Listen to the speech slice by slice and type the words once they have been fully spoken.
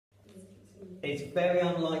it's very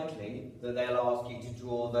unlikely that they'll ask you to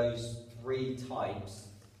draw those three types,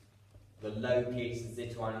 the low pH, the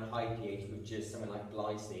Zitterine, and high pH, with just something like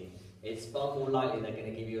glycine. It's far more likely they're going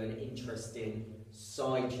to give you an interesting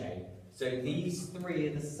side chain. So these three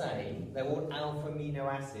are the same. They're all alpha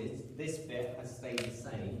amino acids. This bit has stayed the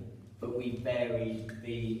same, but we varied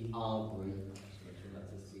the R group.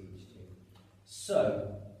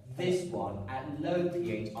 So this one, at low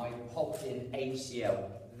pH, I popped in HCl.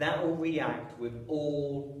 That will react with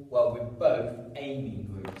with both amine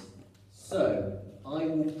groups. So I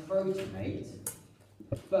will protonate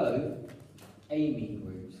both amine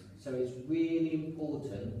groups. So it's really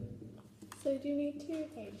important. So do you need two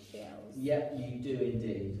HCls? Yep, you do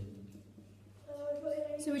indeed.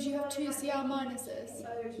 So would you have two Cl minuses?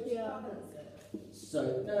 Yeah.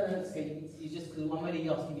 So, no, it's okay. You just, because I'm only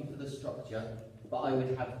asking you for the structure, but I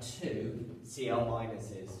would have two Cl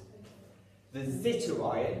minuses. The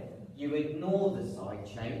Zitterine, you ignore the side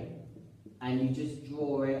chain, and you just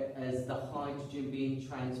draw it as the hydrogen being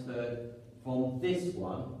transferred from this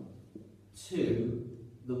one to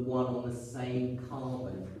the one on the same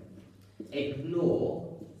carbon.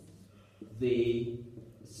 Ignore the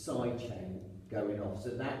side chain going off, so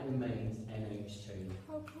that remains NH2.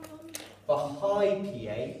 How come? For high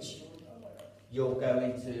pH, you're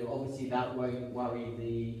going to, obviously that won't worry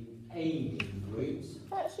the amine groups.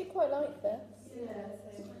 I actually quite like this. Yeah.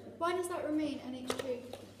 Why does that remain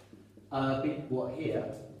NH2? What here?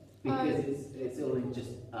 Because it's all in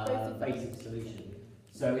just basic solution.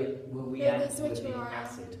 So it will react with the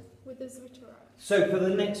acid. With the Zwitterite. So for the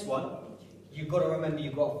next one, you've got to remember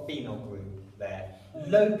you've got a phenol group there.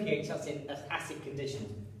 Low pH, that's in acid conditions.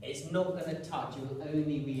 It's not going to touch, it will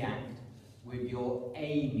only react with your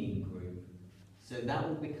amine group. So that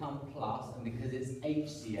will become plus, and because it's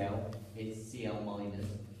HCl, it's Cl minus.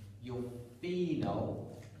 Your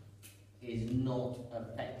phenol is not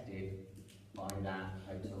affected by that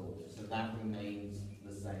at all. So that remains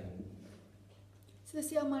the same. So the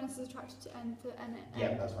Cl minus is attracted to N for Na.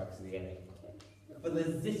 Yeah, that's right, because of the Na. For the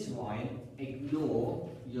Zitterine, ignore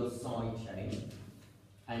your side chain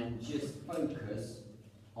and just focus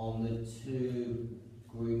on the two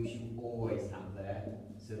groups you always have there.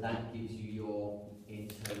 So that gives you your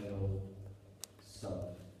internal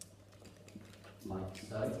salt. Like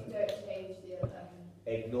so. You don't change the other.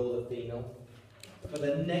 Ignore the phenol. For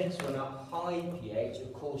the next one, at high pH,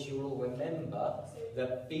 of course you will remember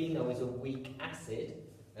that phenol is a weak acid,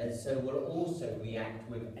 and so will also react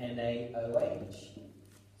with NaOH.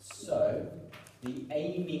 So the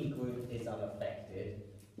amine group is unaffected,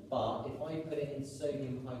 but if I put it in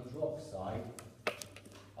sodium hydroxide,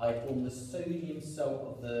 I form the sodium salt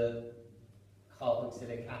of the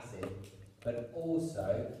carboxylic acid, but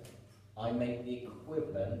also I make the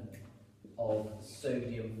equivalent of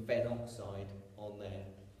sodium phenoxide on there,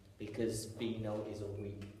 because phenol is a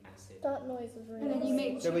weak acid. That noise is really. And then you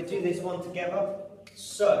make. So we do this one together.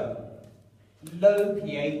 So, low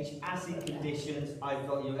pH, acid conditions, I've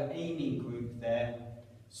got your amine group there.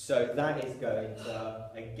 So that is going to,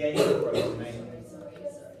 again, protonate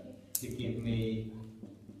to give me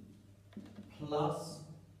plus,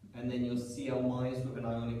 and then your Cl minus with an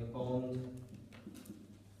ionic bond.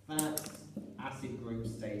 That acid group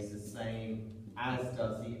stays the same, as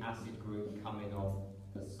does the acid group coming off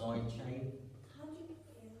the side chain.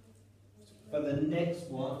 For the next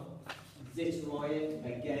one, Zitterine,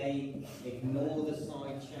 again, ignore the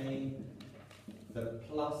side chain. The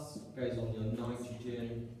plus goes on your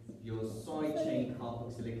nitrogen. Your side chain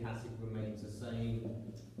carboxylic acid remains the same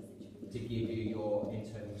to give you your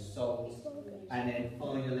internal salt. And then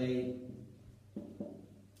finally,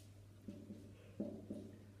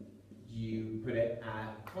 you put it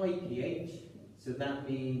at high pH. So that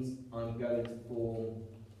means I'm going to form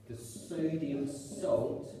the sodium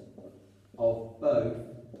salt of both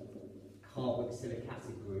carboxylic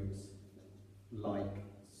acid groups, like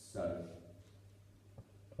so.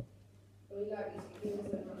 We like these people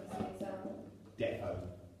that are not the same. Defo.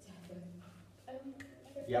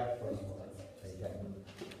 Yep. Okay.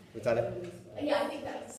 Was that it? Yeah, I think that's